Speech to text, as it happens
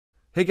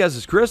Hey guys,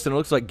 it's Chris, and it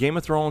looks like Game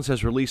of Thrones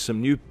has released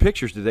some new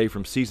pictures today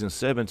from Season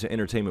 7 to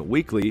Entertainment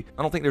Weekly.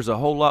 I don't think there's a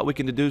whole lot we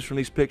can deduce from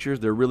these pictures.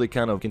 They're really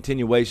kind of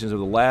continuations of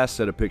the last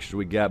set of pictures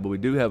we got, but we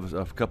do have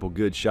a couple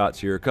good shots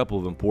here, a couple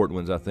of important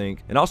ones, I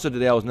think. And also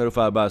today I was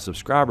notified by a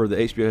subscriber that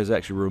HBO has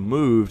actually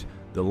removed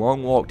the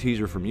Long Walk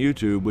teaser from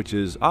YouTube, which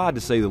is odd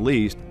to say the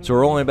least. So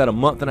we're only about a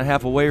month and a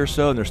half away or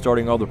so, and they're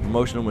starting all the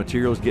promotional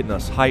materials, getting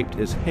us hyped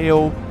as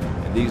hell.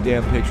 And these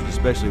damn pictures,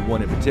 especially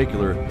one in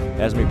particular,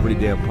 has me pretty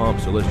damn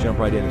pumped. So let's jump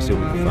right in and see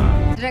what we can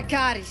find.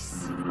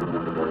 Dracarys.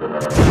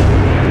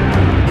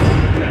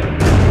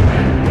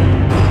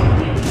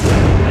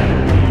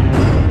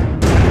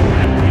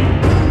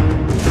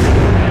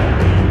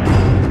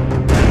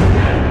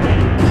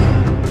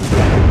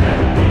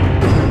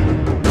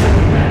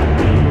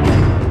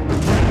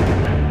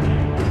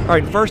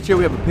 Alright, first here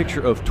we have a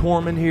picture of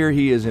Tormund here.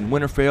 He is in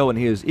Winterfell and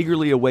he is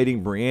eagerly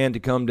awaiting Brienne to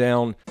come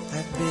down.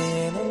 I've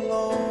been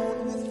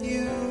alone with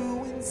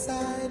you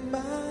inside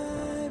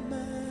my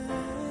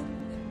mind,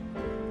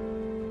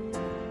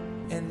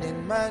 and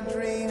in my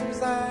dreams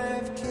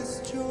I've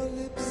kissed your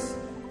lips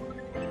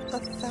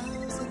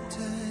 1,000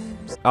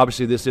 times.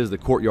 Obviously this is the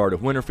courtyard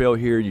of Winterfell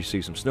here. You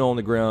see some snow on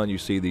the ground. You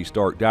see the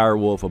Stark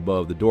direwolf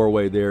above the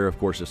doorway there. Of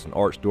course it's an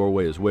arched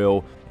doorway as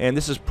well. And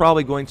this is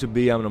probably going to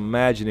be, I'm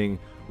imagining,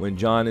 when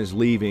Jon is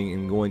leaving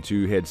and going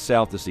to head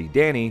south to see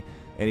Dany,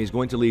 and he's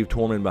going to leave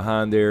Tormund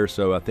behind there,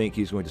 so I think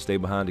he's going to stay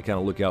behind to kind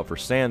of look out for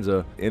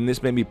Sansa. And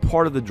this may be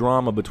part of the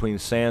drama between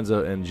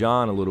Sansa and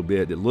Jon a little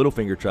bit that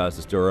Littlefinger tries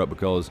to stir up,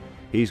 because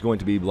he's going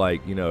to be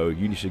like, you know,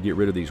 you should get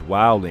rid of these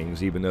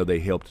wildlings even though they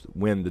helped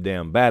win the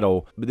damn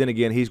battle. But then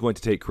again, he's going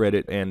to take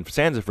credit, and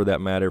Sansa for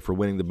that matter, for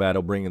winning the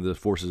battle, bringing the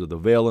forces of the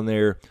Vale in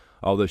there,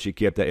 although she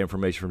kept that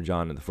information from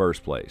Jon in the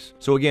first place.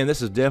 So again,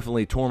 this is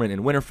definitely Tormund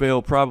in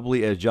Winterfell,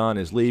 probably as Jon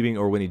is leaving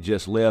or when he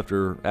just left,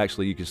 or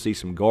actually you can see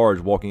some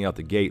guards walking out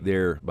the gate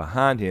there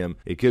behind him.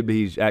 It could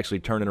be he's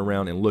actually turning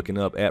around and looking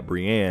up at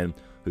Brienne,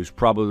 who's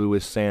probably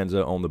with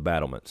Sansa on the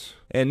battlements.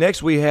 And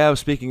next we have,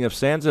 speaking of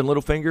Sansa and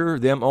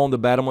Littlefinger, them on the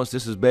battlements.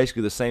 This is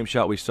basically the same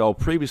shot we saw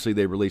previously.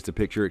 They released a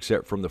picture,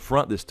 except from the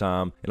front this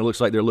time, and it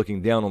looks like they're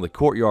looking down on the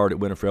courtyard at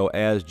Winterfell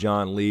as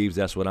Jon leaves.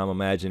 That's what I'm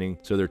imagining.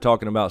 So they're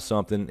talking about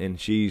something, and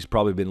she's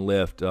probably been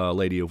left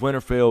Lady of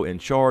Winterfell in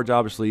charge,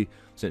 obviously,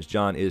 since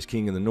Jon is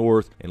king in the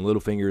north, and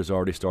Littlefinger is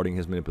already starting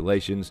his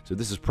manipulations. So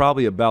this is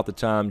probably about the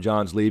time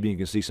Jon's leaving. You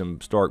can see some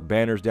Stark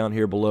banners down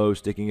here below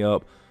sticking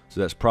up. So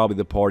that's probably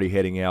the party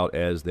heading out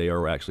as they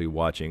are actually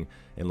watching,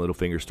 and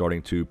Littlefinger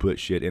starting to put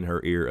shit in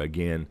her ear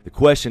again. The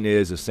question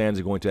is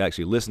Sansa going to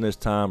actually listen this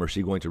time, or is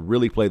she going to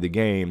really play the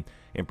game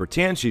and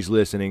pretend she's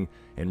listening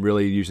and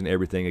really using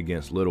everything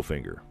against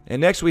Littlefinger? And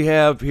next we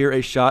have here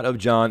a shot of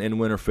Jon in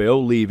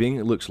Winterfell leaving.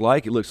 It looks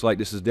like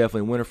this is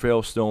definitely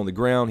Winterfell, still on the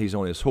ground. He's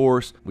on his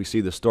horse. We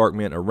see the Stark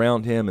men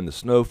around him and the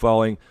snow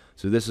falling.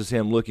 So this is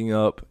him looking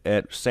up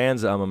at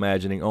Sansa, I'm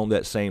imagining, on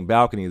that same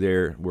balcony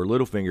there where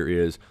Littlefinger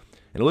is.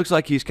 And it looks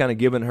like he's kind of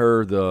giving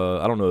her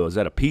the, I don't know, is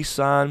that a peace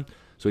sign?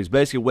 So he's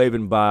basically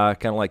waving by,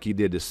 kind of like he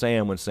did to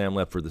Sam when Sam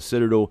left for the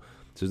Citadel.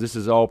 So this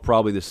is all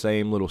probably the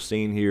same little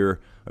scene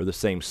here, or the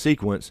same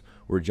sequence,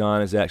 where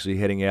Jon is actually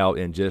heading out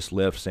and just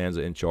left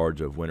Sansa in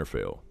charge of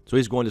Winterfell. So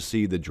he's going to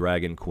see the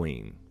Dragon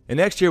Queen. And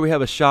next here we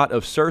have a shot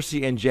of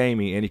Cersei and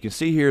Jaime, and you can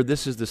see here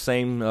this is the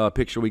same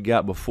picture we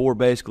got before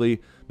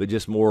basically, but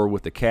just more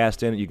with the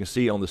cast in it. You can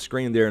see on the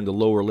screen there in the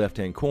lower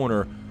left-hand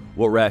corner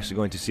what we're actually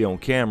going to see on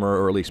camera,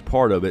 or at least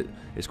part of it.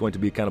 It's going to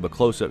be kind of a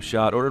close-up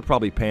shot, or it'll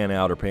probably pan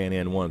out or pan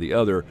in, one or the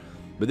other.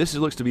 But this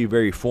looks to be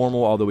very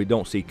formal, although we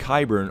don't see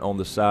Qyburn on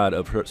the side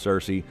of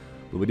Cersei.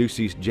 But we do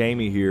see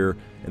Jaime here,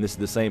 and this is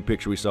the same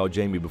picture we saw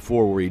Jaime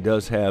before, where he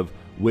does have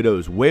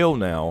Widow's Wail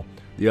now,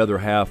 the other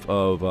half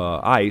of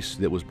ice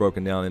that was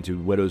broken down into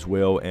Widow's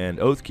Wail and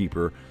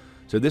Oathkeeper.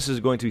 So this is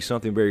going to be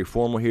something very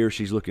formal here.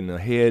 She's looking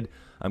ahead.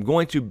 I'm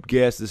going to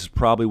guess this is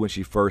probably when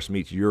she first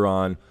meets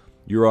Euron.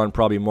 Euron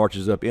probably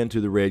marches up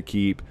into the Red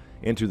Keep,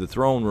 into the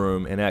throne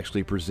room, and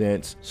actually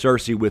presents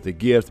Cersei with a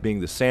gift,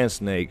 being the Sand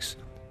Snakes,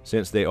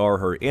 since they are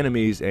her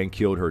enemies and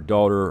killed her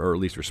daughter, or at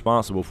least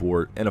responsible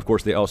for it. And of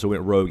course they also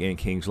went rogue in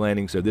King's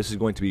Landing, so this is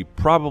going to be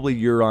probably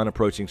Euron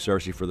approaching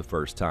Cersei for the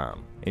first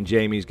time. And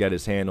Jaime's got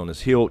his hand on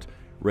his hilt,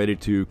 ready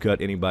to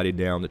cut anybody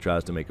down that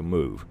tries to make a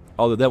move.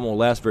 Although that won't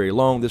last very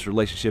long, this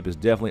relationship is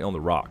definitely on the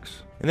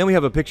rocks. And then we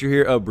have a picture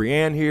here of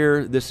Brienne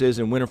here. This is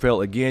in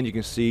Winterfell again. You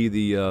can see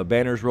the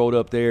banners rolled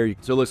up there.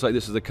 So it looks like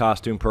this is a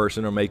costume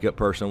person or makeup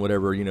person,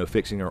 whatever, you know,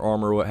 fixing her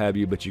armor or what have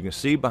you. But you can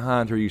see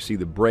behind her, you see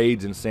the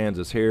braids in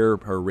Sansa's hair,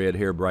 her red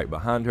hair bright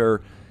behind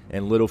her.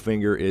 And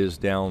Littlefinger is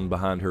down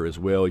behind her as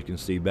well. You can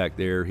see back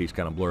there, he's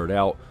kind of blurred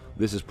out.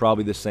 This is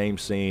probably the same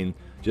scene,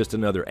 just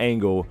another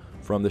angle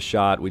from the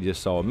shot we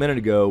just saw a minute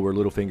ago, where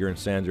Littlefinger and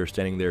Sansa are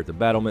standing there at the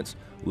battlements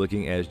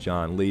looking as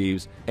Jon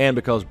leaves. And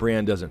because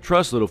Brienne doesn't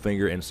trust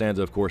Littlefinger, and Sansa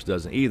of course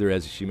doesn't either,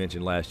 as she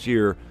mentioned last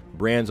year,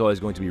 Brienne's always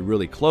going to be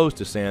really close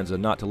to Sansa,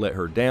 not to let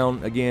her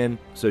down again,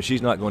 so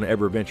she's not going to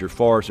ever venture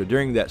far. So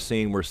during that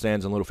scene where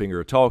Sansa and Littlefinger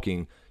are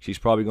talking, she's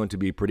probably going to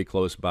be pretty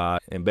close by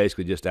and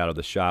basically just out of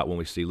the shot when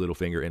we see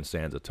Littlefinger and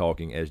Sansa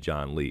talking as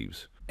Jon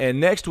leaves. And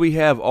next we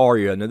have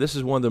Arya. Now this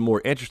is one of the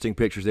more interesting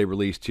pictures they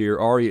released here.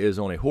 Arya is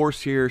on a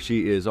horse here.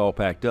 She is all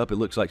packed up. It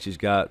looks like she's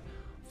got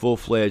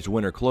full-fledged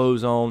winter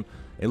clothes on.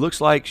 It looks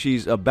like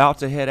she's about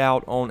to head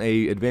out on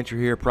a adventure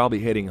here,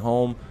 probably heading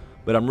home,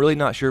 but I'm really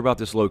not sure about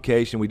this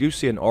location. We do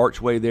see an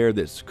archway there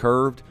that's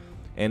curved,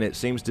 and it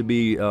seems to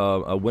be a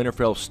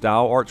Winterfell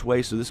style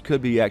archway, so this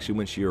could be actually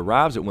when she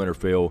arrives at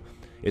Winterfell.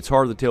 It's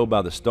hard to tell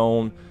by the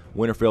stone.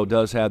 Winterfell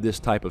does have this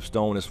type of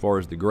stone as far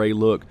as the gray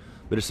look,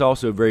 but it's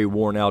also very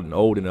worn out and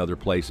old in other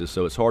places,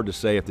 so it's hard to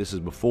say if this is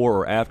before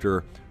or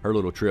after her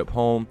little trip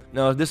home.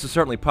 Now, this is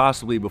certainly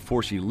possibly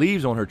before she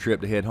leaves on her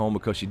trip to head home,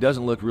 because she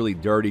doesn't look really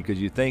dirty,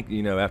 because you think,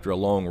 you know, after a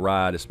long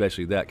ride,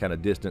 especially that kind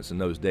of distance in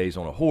those days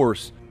on a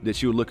horse, that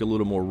she would look a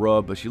little more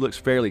rubbed, but she looks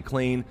fairly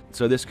clean.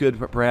 So this could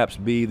perhaps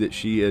be that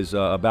she is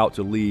about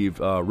to leave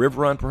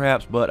River Run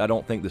perhaps, but I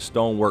don't think the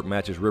stonework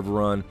matches River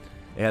Run.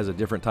 It has a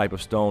different type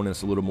of stone, and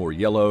it's a little more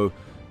yellow.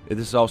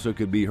 This also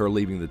could be her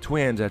leaving the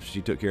twins after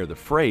she took care of the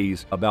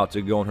Freys, about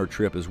to go on her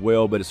trip as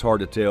well, but it's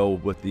hard to tell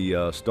with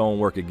the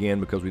stonework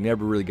again, because we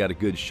never really got a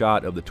good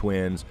shot of the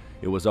twins.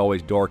 It was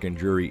always dark and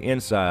dreary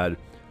inside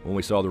when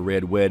we saw the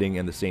Red Wedding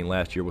and the scene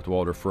last year with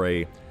Walder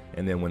Frey,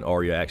 and then when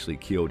Arya actually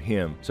killed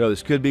him. So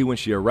this could be when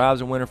she arrives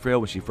in Winterfell,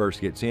 when she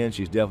first gets in.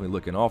 She's definitely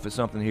looking off at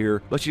something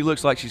here, but she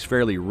looks like she's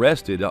fairly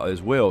rested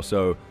as well,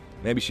 so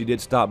maybe she did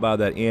stop by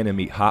that inn and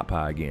meet Hot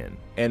Pie again.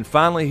 And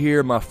finally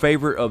here, my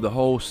favorite of the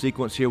whole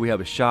sequence here, we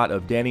have a shot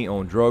of Dany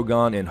on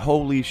Drogon, and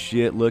holy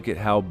shit, look at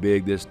how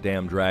big this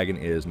damn dragon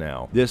is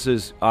now. This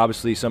is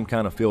obviously some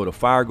kind of field of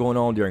fire going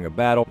on during a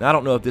battle. Now, I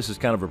don't know if this is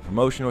kind of a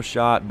promotional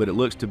shot, but it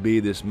looks to be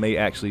this may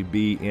actually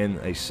be in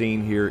a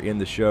scene here in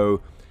the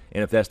show.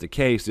 And if that's the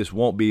case, this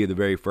won't be the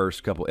very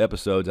first couple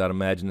episodes. I'd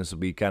imagine this will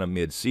be kind of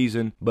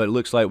mid-season. But it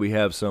looks like we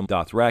have some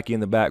Dothraki in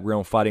the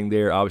background fighting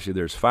there. Obviously,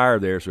 there's fire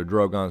there, so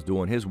Drogon's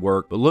doing his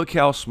work. But look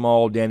how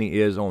small Dany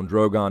is on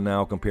Drogon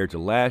now compared to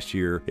last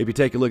year. If you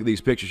take a look at these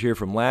pictures here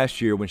from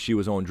last year when she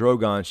was on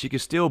Drogon, she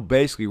could still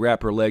basically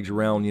wrap her legs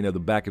around, you know, the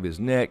back of his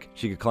neck.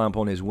 She could climb up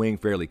on his wing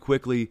fairly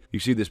quickly. You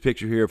see this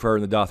picture here of her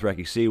in the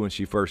Dothraki Sea when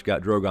she first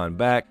got Drogon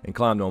back and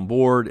climbed on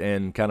board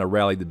and kind of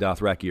rallied the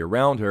Dothraki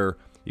around her.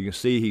 You can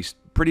see he's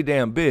pretty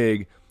damn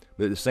big,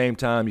 but at the same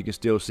time you can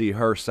still see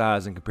her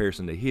size in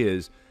comparison to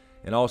his.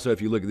 And also,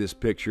 if you look at this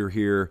picture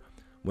here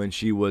when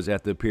she was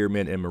at the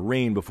pyramid in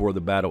Meereen before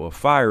the Battle of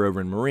Fire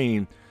over in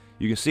Meereen,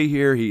 you can see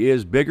here he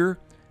is bigger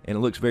and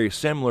it looks very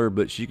similar,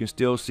 but you can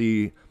still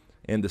see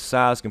in the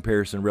size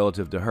comparison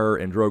relative to her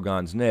and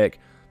Drogon's neck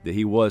that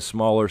he was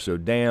smaller. So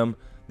damn,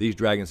 these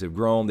dragons have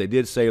grown. They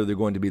did say they're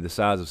going to be the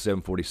size of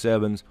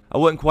 747s. I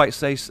wouldn't quite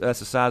say that's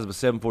the size of a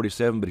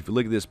 747, but if you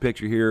look at this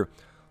picture here,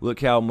 look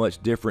how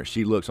much different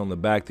she looks on the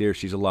back there.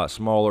 She's a lot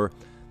smaller.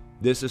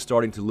 This is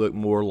starting to look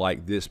more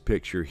like this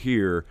picture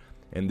here,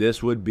 and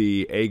this would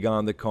be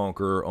Aegon the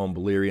Conqueror on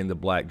Balerion the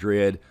Black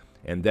Dread,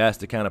 and that's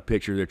the kind of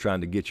picture they're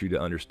trying to get you to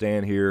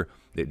understand here,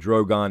 that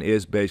Drogon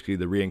is basically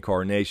the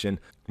reincarnation,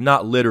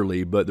 not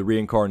literally, but the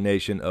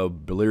reincarnation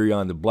of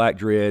Balerion the Black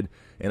Dread,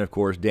 and of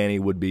course Dany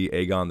would be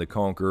Aegon the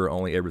Conqueror,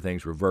 only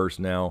everything's reversed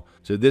now.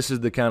 So this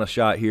is the kind of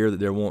shot here that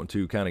they're wanting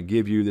to kind of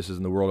give you. This is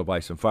in the World of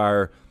Ice and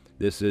Fire.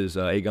 This is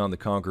Aegon the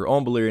Conqueror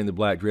on Balerion the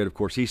Black Dread. Of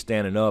course, he's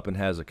standing up and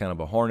has a kind of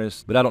a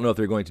harness, but I don't know if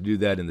they're going to do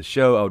that in the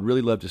show. I would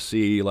really love to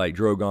see like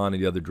Drogon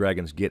and the other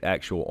dragons get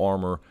actual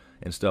armor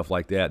and stuff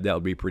like that. That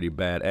would be pretty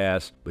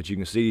badass. But you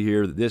can see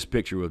here that this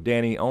picture with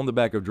Dany on the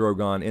back of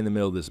Drogon in the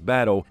middle of this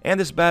battle. And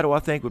this battle, I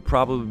think, would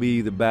probably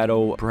be the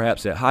battle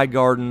perhaps at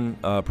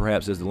Highgarden,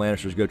 perhaps as the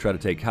Lannisters go try to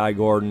take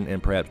Highgarden,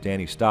 and perhaps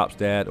Dany stops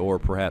that, or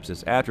perhaps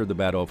it's after the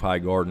Battle of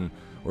Highgarden,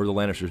 or the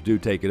Lannisters do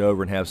take it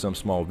over and have some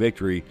small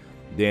victory.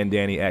 Then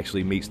Dany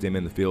actually meets them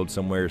in the field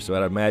somewhere. So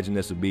I'd imagine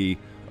this would be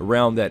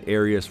around that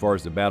area as far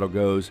as the battle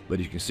goes. But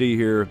you can see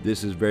here,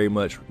 this is very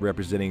much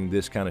representing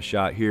this kind of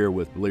shot here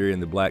with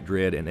Balerion the Black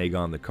Dread and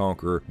Aegon the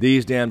Conqueror.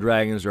 These damn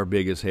dragons are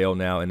big as hell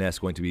now, and that's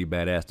going to be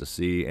badass to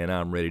see, and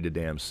I'm ready to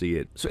damn see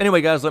it. So anyway,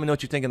 guys, let me know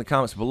what you think in the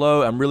comments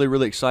below. I'm really,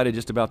 really excited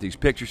just about these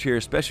pictures here,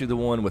 especially the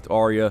one with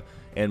Arya,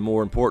 and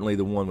more importantly,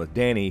 the one with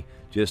Dany.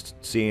 Just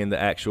seeing the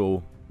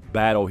actual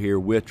battle here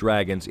with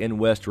dragons in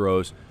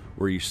Westeros,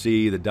 where you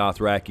see the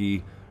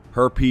Dothraki,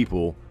 her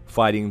people,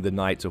 fighting the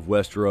Knights of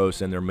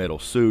Westeros in their metal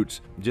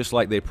suits, just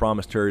like they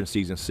promised her in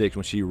Season 6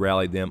 when she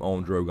rallied them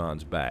on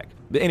Drogon's back.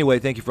 But anyway,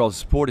 thank you for all the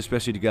support,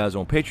 especially to you guys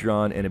on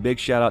Patreon, and a big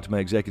shout out to my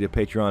executive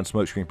Patreon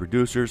smokescreen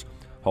producers,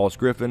 Halls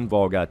Griffin,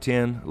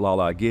 Volguy10,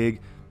 Lala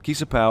Gig,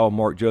 Kisa Powell,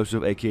 Mark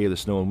Joseph, aka The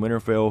Snow in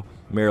Winterfell,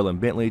 Marilyn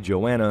Bentley,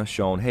 Joanna,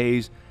 Sean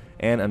Hayes,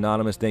 and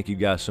Anonymous. Thank you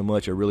guys so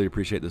much. I really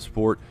appreciate the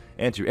support.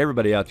 And to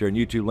everybody out there in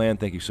YouTube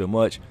land, thank you so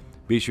much.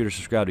 Be sure to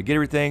subscribe to get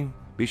everything.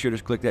 Be sure to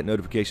click that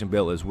notification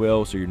bell as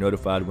well so you're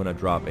notified when I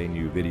drop a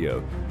new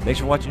video.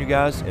 Thanks for watching, you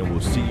guys, and we'll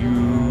see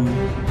you